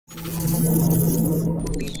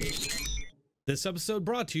This episode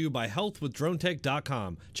brought to you by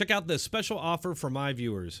healthwithdronetek.com. Check out this special offer for my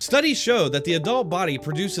viewers. Studies show that the adult body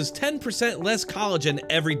produces 10% less collagen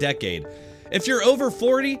every decade. If you're over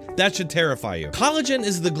 40, that should terrify you. Collagen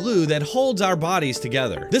is the glue that holds our bodies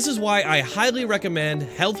together. This is why I highly recommend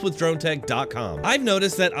healthwithdronetek.com. I've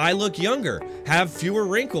noticed that I look younger, have fewer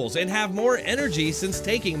wrinkles, and have more energy since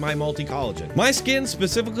taking my multi-collagen. My skin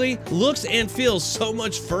specifically looks and feels so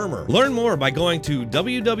much firmer. Learn more by going to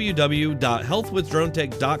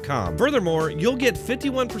www.healthwithdronetek.com. Furthermore, you'll get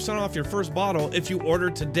 51% off your first bottle if you order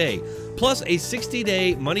today, plus a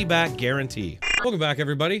 60-day money-back guarantee. Welcome back,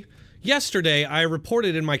 everybody. Yesterday, I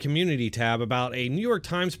reported in my community tab about a New York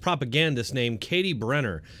Times propagandist named Katie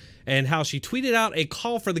Brenner and how she tweeted out a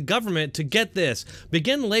call for the government to, get this,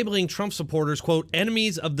 begin labeling Trump supporters, quote,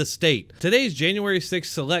 enemies of the state. Today's January 6th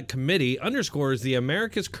Select Committee underscores the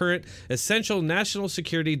America's current essential national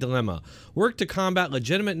security dilemma. Work to combat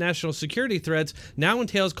legitimate national security threats now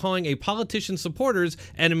entails calling a politician's supporters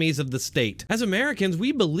enemies of the state. As Americans,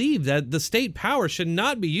 we believe that the state power should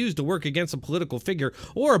not be used to work against a political figure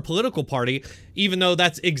or a political party, even though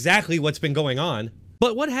that's exactly what's been going on.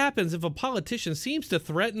 But what happens if a politician seems to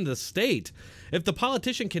threaten the state? If the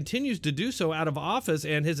politician continues to do so out of office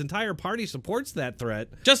and his entire party supports that threat?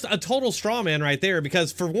 Just a total straw man right there,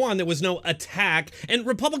 because for one, there was no attack, and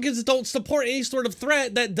Republicans don't support any sort of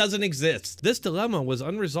threat that doesn't exist. This dilemma was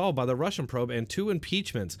unresolved by the Russian probe and 2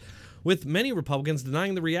 impeachments, with many Republicans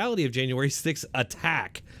denying the reality of January 6th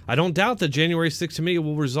attack. I don't doubt the January 6th committee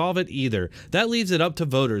will resolve it either. That leaves it up to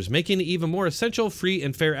voters, making it even more essential, free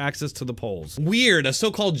and fair access to the polls. Weird, a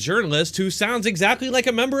so-called journalist who sounds exactly like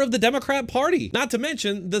a member of the Democrat Party, not to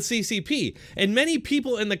mention the CCP. And many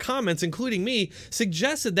people in the comments, including me,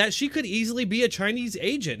 suggested that she could easily be a Chinese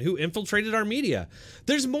agent who infiltrated our media.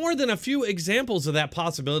 There's more than a few examples of that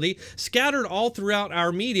possibility scattered all throughout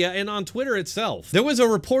our media and on Twitter itself. There was a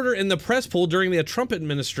reporter in the press pool during the Trump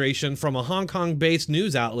administration from a Hong Kong-based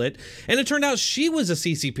news outlet, and it turned out she was a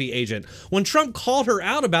CCP agent. When Trump called her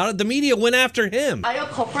out about it, the media went after him. Are you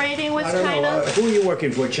cooperating with China? Know. Who are you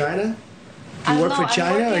working for, China? Do you work for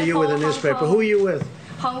China, or are you with a newspaper? Who are you with?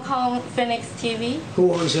 Hong Kong Phoenix TV.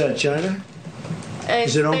 Who owns that, China?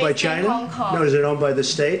 Is it owned by China? Hong Kong. No, is it owned by the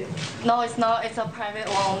state? No, it's not. It's a private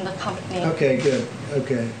owned company. Okay, good.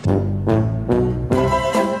 Okay.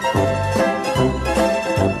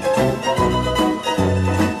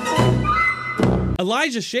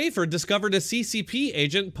 Elijah Schaefer discovered a CCP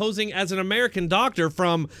agent posing as an American doctor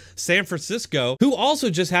from San Francisco who also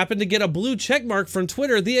just happened to get a blue check mark from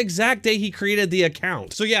Twitter the exact day he created the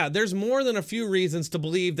account. So yeah, there's more than a few reasons to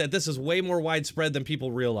believe that this is way more widespread than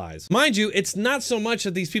people realize. Mind you, it's not so much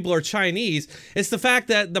that these people are Chinese, it's the fact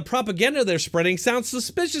that the propaganda they're spreading sounds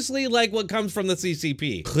suspiciously like what comes from the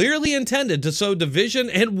CCP, clearly intended to sow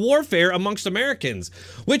division and warfare amongst Americans,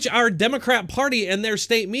 which our Democrat Party and their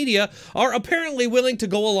state media are apparently willing to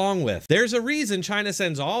go along with. There's a reason China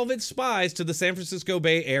sends all of its spies to the San Francisco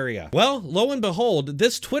Bay Area. Well, lo and behold,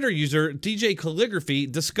 this Twitter user, DJ Calligraphy,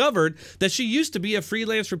 discovered that she used to be a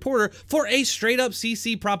freelance reporter for a straight-up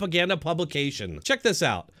CC propaganda publication. Check this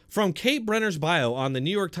out. From Kate Brenner's bio on the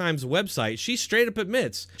New York Times website, she straight up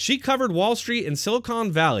admits she covered Wall Street and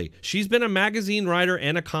Silicon Valley. She's been a magazine writer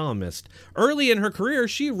and a columnist. Early in her career,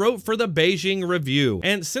 she wrote for the Beijing Review.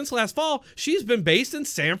 And since last fall, she's been based in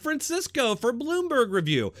San Francisco for Bloomberg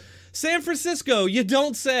Review. San Francisco, you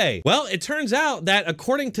don't say. Well, it turns out that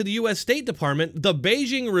according to the US State Department, the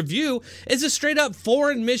Beijing Review is a straight up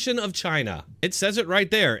foreign mission of China. It says it right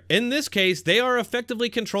there. In this case, they are effectively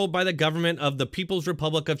controlled by the government of the People's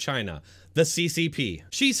Republic of China, the CCP.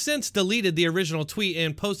 She's since deleted the original tweet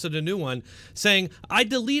and posted a new one saying, I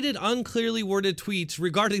deleted unclearly worded tweets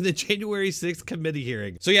regarding the January 6th committee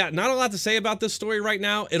hearing. So yeah, not a lot to say about this story right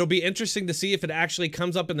now. It'll be interesting to see if it actually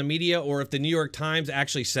comes up in the media or if the New York Times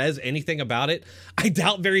actually says anything about it. I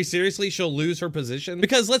doubt very seriously she'll lose her position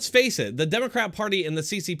because let's face it, the Democrat Party and the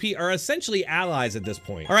CCP are essentially allies at this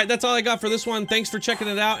point. All right, that's all I got for this one. Thanks for checking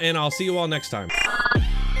it out and I'll see you all next time.